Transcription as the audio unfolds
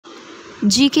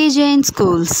G.k.Jain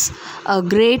schools, a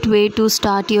great way to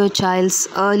start your child's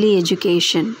early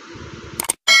education.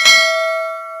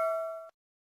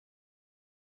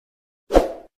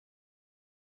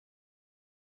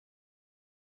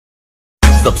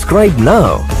 Subscribe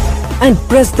now and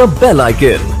press the bell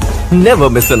icon. Never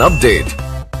miss an update.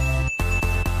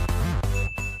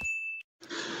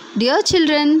 Dear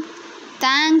children,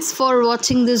 thanks for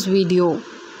watching this video.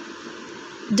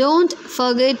 Don't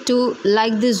forget to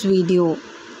like this video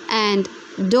and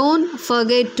don't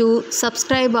forget to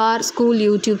subscribe our school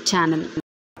YouTube channel.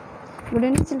 Good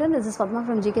evening children, this is Padma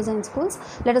from G.k.Jain schools.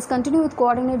 Let us continue with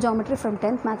coordinate geometry from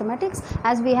 10th mathematics.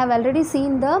 As we have already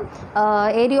seen the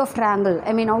area of triangle,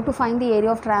 how to find the area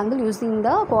of triangle using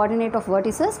the coordinate of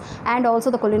vertices and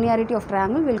also the collinearity of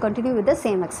triangle. We will continue with the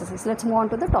same exercise. Let's move on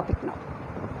to the topic now.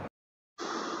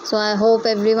 So I hope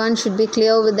everyone should be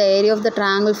clear with the area of the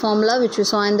triangle formula which we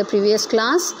saw in the previous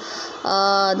class.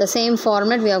 The same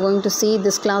format we are going to see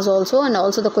this class also, and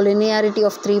also the collinearity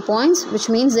of 3 points, which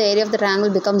means the area of the triangle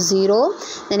becomes 0,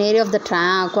 then area of the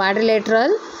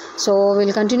quadrilateral. So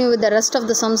we'll continue with the rest of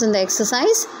the sums in the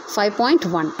exercise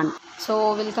 5.1.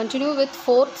 So we'll continue with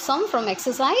fourth sum from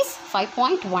exercise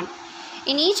 5.1.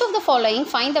 In each of the following,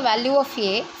 find the value of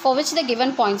A for which the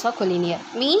given points are collinear.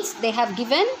 Means they have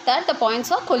given that the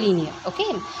points are collinear.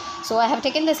 Okay. So I have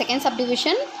taken the second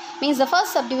subdivision. Means the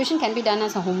first subdivision can be done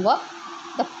as a homework.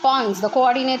 The points, the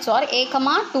coordinates are A,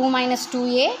 2 minus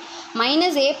 2A,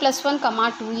 minus A plus 1,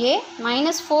 2A,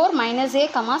 minus 4 minus A,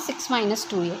 6 minus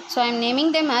 2A. So I am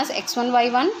naming them as x1,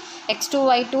 y1,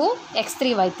 x2, y2,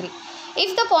 x3, y3.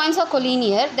 If the points are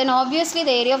collinear, then obviously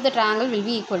the area of the triangle will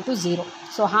be equal to 0.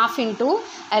 So half into,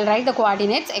 I will write the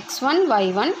coordinates x1,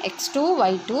 y1, x2,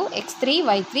 y2, x3,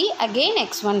 y3, again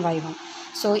x1, y1.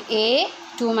 So A,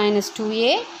 2 minus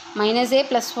 2A, minus A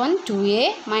plus 1,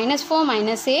 2A, minus 4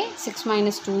 minus A, 6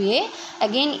 minus 2A,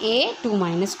 again A, 2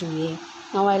 minus 2A.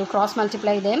 Now I will cross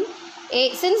multiply them.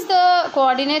 Since the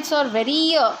coordinates are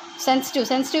very sensitive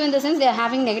in the sense they are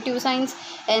having negative signs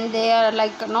and they are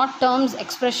like not terms,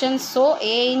 expressions, so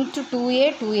A into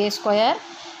 2A, 2A square,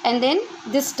 and then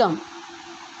this term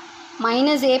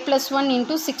minus A plus 1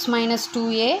 into 6 minus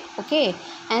 2A, okay,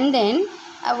 and then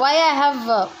why I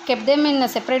have kept them in a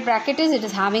separate bracket is it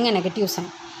is having a negative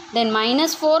sign. Then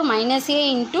minus 4 minus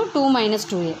A into 2 minus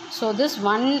 2A. So this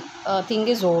one thing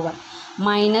is over.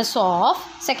 Minus of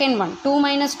second one, 2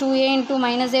 minus 2A into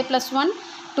minus A plus 1,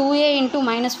 2A into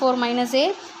minus 4 minus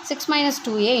A, 6 minus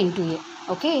 2A into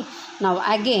A. Okay. Now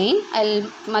again I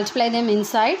will multiply them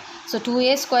inside. So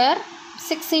 2A square,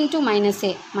 6 into minus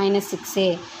A, minus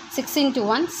 6A, 6 into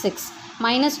 1, 6,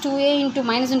 minus 2A into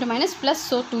minus plus,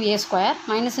 so 2A square,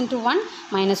 minus into 1,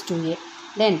 minus 2A.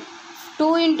 Then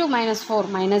 2 into minus 4,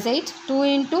 minus 8, 2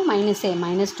 into minus A,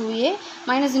 minus 2A,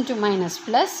 minus into minus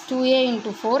plus, 2A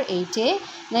into 4, 8A,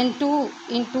 then 2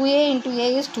 into A into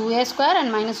A is 2A square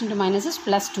and minus into minus is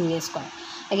plus 2A square.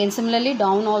 Again similarly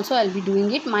down also I will be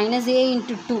doing it, minus A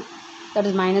into 2, that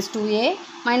is minus 2A,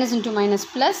 minus into minus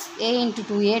plus, A into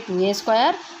 2A, 2A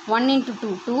square, 1 into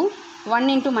 2, 2, 1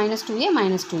 into minus 2A,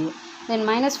 minus 2A. Then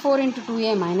minus 4 into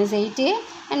 2A, minus 8A,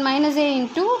 and minus A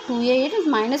into 2A, it is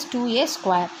minus 2A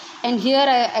square. And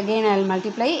here again I will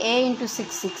multiply A into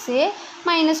 6, 6A,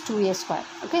 minus 2A square.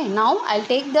 Okay, now I will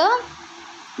take the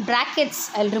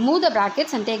brackets, I will remove the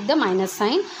brackets and take the minus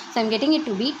sign. So I am getting it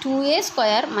to be 2A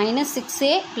square minus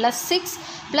 6A plus 6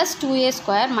 plus 2A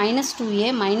square minus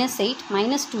 2A minus 8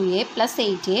 minus 2A plus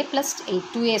 8A plus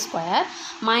 2A square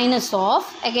minus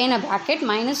of, again a bracket,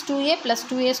 minus 2A plus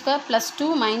 2A square plus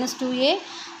 2 minus 2A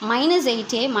minus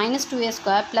 8A minus 2A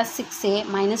square plus 6A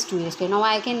minus 2A square. Now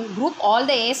I can group all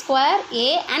the A square,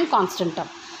 A and constant term.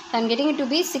 I am getting it to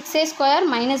be 6A square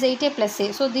minus 8A plus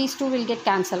A. So these two will get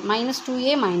cancelled. Minus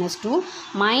 2A minus 2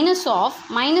 minus of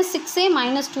minus 6A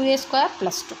minus 2A square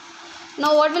plus 2.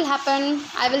 Now what will happen?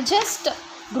 I will just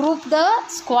group the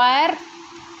square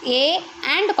A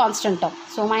and constant term.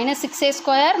 So minus 6A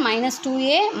square minus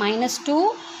 2A minus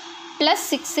 2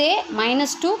 plus 6A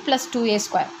minus 2 plus 2A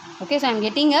square. Okay, so I am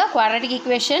getting a quadratic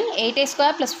equation 8A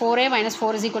square plus 4A minus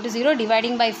 4 is equal to 0.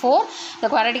 Dividing by 4, the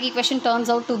quadratic equation turns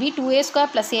out to be 2A square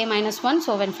plus A minus 1.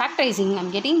 So when factorizing, I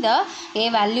am getting the A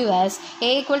value as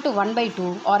A equal to 1 by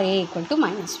 2 or A equal to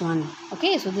minus 1.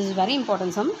 Okay, so this is very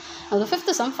important sum. Now the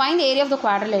fifth sum, find the area of the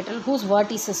quadrilateral whose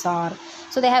vertices are.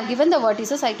 So they have given the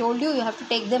vertices. I told you have to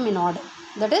take them in order.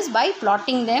 That is by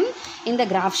plotting them in the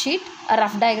graph sheet. A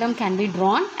rough diagram can be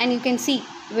drawn and you can see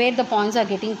where the points are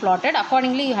getting plotted.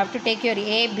 Accordingly, you have to take your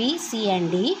A, B, C and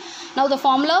D. Now, the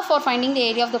formula for finding the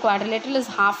area of the quadrilateral is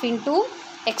half into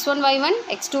x1 y1,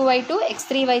 x2 y2,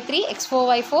 x3 y3,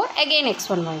 x4 y4, again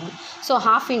x1 y1. So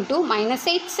half into minus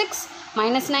 8 6,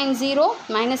 minus 9 0,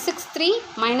 minus 6 3,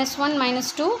 minus 1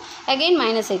 minus 2, again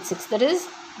minus 8 6. That is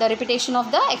the repetition of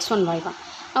the x1 y1.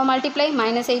 Now multiply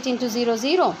minus 8 into 0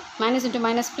 0, minus into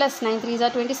minus plus 9 3s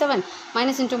are 27,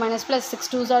 minus into minus plus 6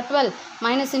 2s are 12,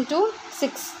 minus into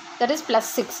 6, that is plus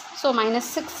 6. So minus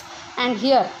 6, and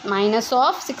here minus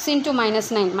of 6 into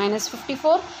minus 9, minus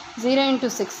 54, 0 into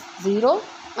 6 0,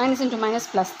 minus into minus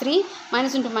plus 3,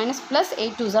 minus into minus plus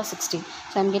 8 2s are 16.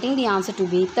 So I am getting the answer to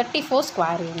be 34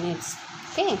 square units.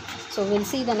 Okay, so we will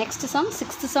see the next sum,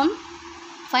 sixth sum.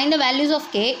 Find the values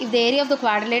of k if the area of the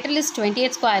quadrilateral is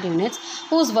 28 square units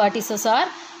whose vertices are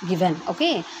given.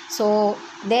 Okay, so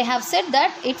they have said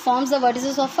that it forms the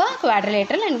vertices of a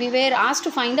quadrilateral, and we were asked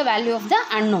to find the value of the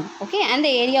unknown. Okay, and the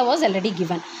area was already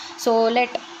given. So let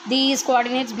these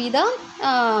coordinates be the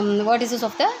vertices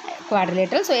of the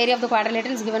quadrilateral. So area of the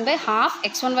quadrilateral is given by half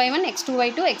x1 y1,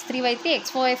 x2 y2, x3 y3,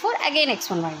 x4 y4, again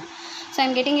x1 y1. So I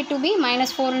am getting it to be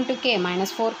minus 4 into k,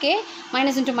 minus 4k,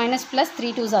 minus into minus plus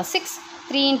 3 2s are 6,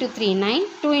 3 into 3 9,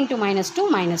 2 into minus 2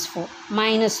 minus 4,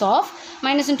 minus of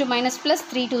minus into minus plus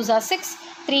 3 2s are 6,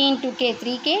 3 into k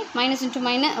 3k, minus into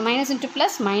minus into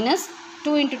plus minus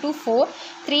 2 into 2 4,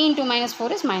 3 into minus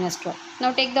 4 is minus 12.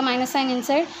 Now take the minus sign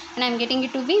inside, and I am getting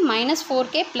it to be minus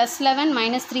 4k plus 11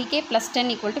 minus 3k plus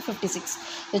 10 equal to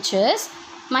 56, which is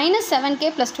minus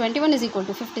 7k plus 21 is equal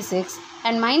to 56,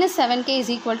 and minus 7k is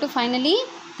equal to finally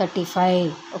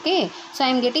 35. Okay, so I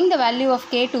am getting the value of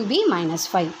k to be minus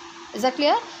 5. Is that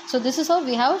clear? So this is how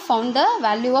we have found the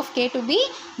value of k to be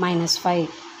minus 5.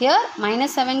 Here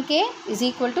minus 7k is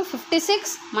equal to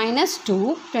 56 minus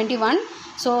 2, 21.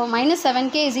 So minus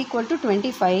 7k is equal to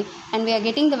 25, and we are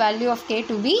getting the value of k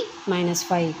to be minus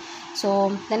 5.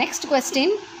 So the next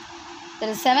question, that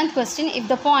is seventh question, if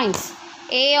the points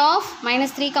a of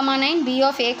minus 3 comma 9, b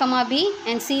of a comma b,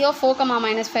 and c of 4 comma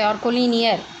minus 5 are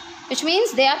collinear, which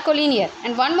means they are collinear,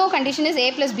 and one more condition is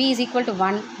a plus b is equal to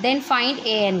 1, then find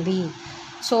a and b.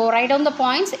 So write down the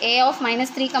points a of minus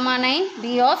 3 comma 9,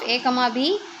 b of a comma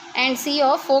b, and c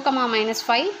of 4 comma minus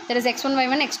 5, that is x1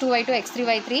 y1, x2 y2,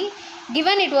 x3 y3,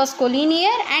 given it was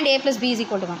collinear and a plus b is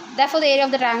equal to 1. Therefore the area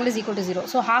of the triangle is equal to 0.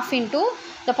 So half into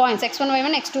the points x1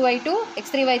 y1, x2 y2,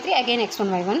 x3 y3, again x1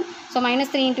 y1. So minus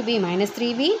 3 into b minus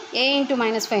 3b, a into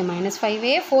minus 5 minus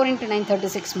 5a, 4 into 9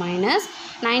 36 minus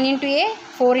 9 into a,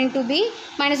 4 into b,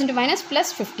 minus into minus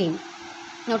plus 15.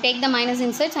 Now take the minus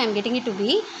inside, so I am getting it to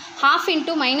be half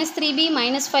into minus 3b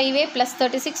minus 5a plus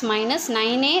 36 minus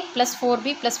 9a plus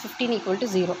 4b plus 15 equal to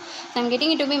 0. So I am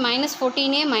getting it to be minus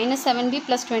 14a minus 7b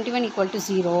plus 21 equal to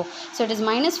 0. So it is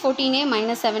minus 14a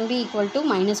minus 7b equal to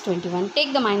minus 21.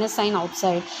 Take the minus sign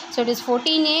outside. So it is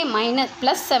 14a minus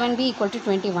plus 7b equal to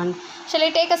 21. Shall I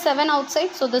take a 7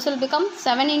 outside? So this will become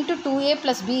 7 into 2a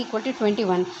plus b equal to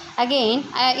 21. Again,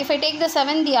 if I take the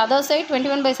 7 the other side,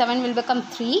 21 by 7 will become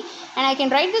 3. And I can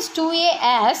write this 2a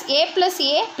as a plus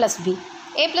b.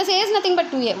 A plus a is nothing but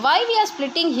 2a. Why we are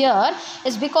splitting here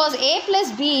is because a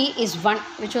plus b is 1,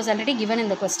 which was already given in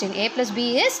the question. A plus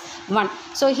b is 1.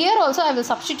 So here also I will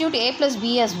substitute a plus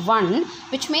b as 1,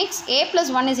 which makes a plus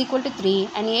 1 is equal to 3,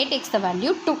 and a takes the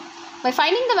value 2. By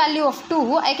finding the value of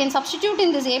 2, I can substitute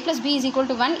in this a plus b is equal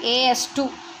to 1, a as 2.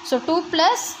 So 2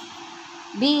 plus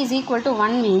b is equal to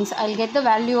 1 means I will get the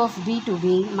value of b to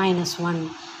be minus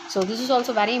 1. So this is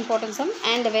also very important sum,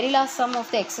 and the very last sum of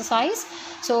the exercise.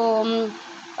 So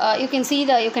you can see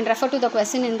you can refer to the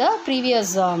question in the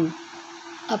previous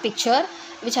picture,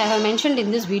 which I have mentioned in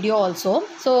this video also.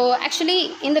 So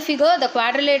actually in the figure, the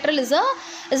quadrilateral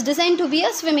is designed to be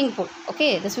a swimming pool.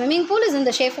 Okay, the swimming pool is in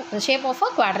the shape of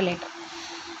a quadrilateral.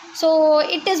 So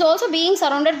it is also being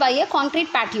surrounded by a concrete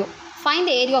patio. Find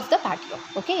the area of the patio.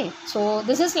 Okay, so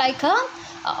this is like a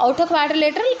outer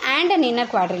quadrilateral and an inner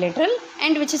quadrilateral,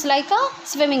 and which is like a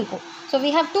swimming pool. So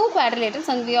we have two quadrilaterals,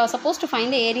 and we are supposed to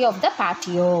find the area of the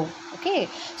patio. Okay,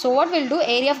 so what we'll do,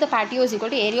 area of the patio is equal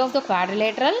to area of the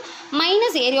quadrilateral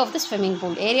minus area of the swimming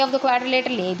pool. Area of the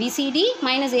quadrilateral ABCD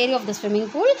minus area of the swimming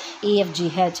pool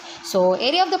EFGH. So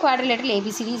area of the quadrilateral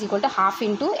ABCD is equal to half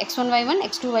into x1 y1,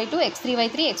 x2 y2, x3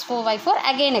 y3, x4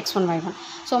 y4, again x1 y1.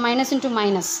 So minus into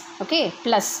minus, okay,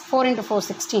 plus 4 into 4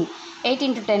 16. 8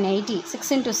 into 10 80,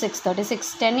 6 into 6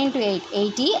 36, 10 into 8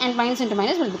 80, and minus into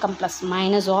minus will become plus.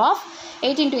 Minus of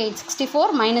 8 into 8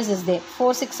 64, minus is there,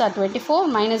 4 6 are 24,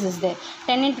 minus is there,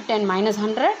 10 into 10 minus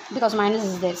 100 because minus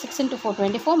is there, 6 into 4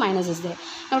 24, minus is there.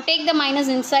 Now take the minus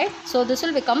inside, so this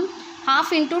will become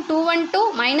half into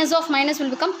 212 minus of minus will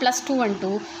become plus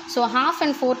 212. So half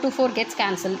and 4 to 4 gets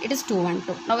cancelled. It is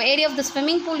 212. Now area of the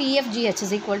swimming pool EFGH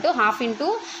is equal to half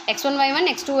into x1y1,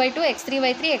 x2y2,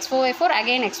 x3y3, x4y4,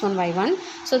 again x1y1.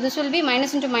 So this will be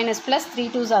minus into minus plus, 3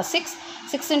 2s are 6,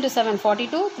 6 into 7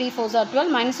 42, 3 4s are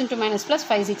 12, minus into minus plus,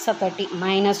 5 6 are 30,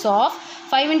 minus of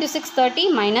 5 into 6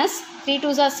 30, minus 3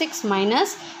 2s are 6,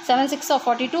 minus 7 6 are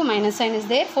 42, minus sign is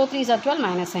there, 4 3s are 12,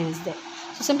 minus sign is there.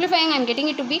 So simplifying, I am getting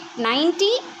it to be 90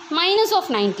 minus of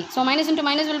 90. So minus into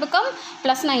minus will become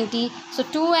plus 90. So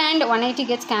 2 and 180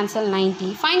 gets cancelled,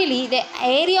 90. Finally, the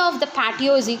area of the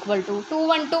patio is equal to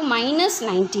 212 minus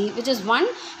 90, which is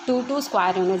 122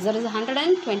 square units. There is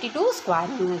 122 square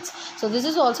units. So this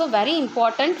is also very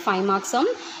important 5-mark sum.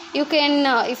 You can,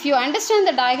 if you understand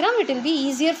the diagram, it will be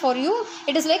easier for you.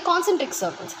 It is like concentric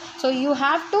circles. So you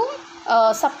have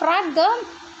to subtract the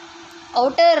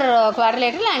outer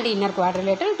quadrilateral and inner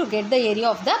quadrilateral to get the area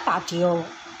of the patio.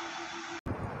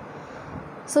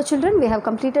 So children, we have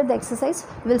completed the exercise.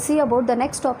 We will see about the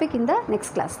next topic in the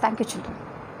next class. Thank you children.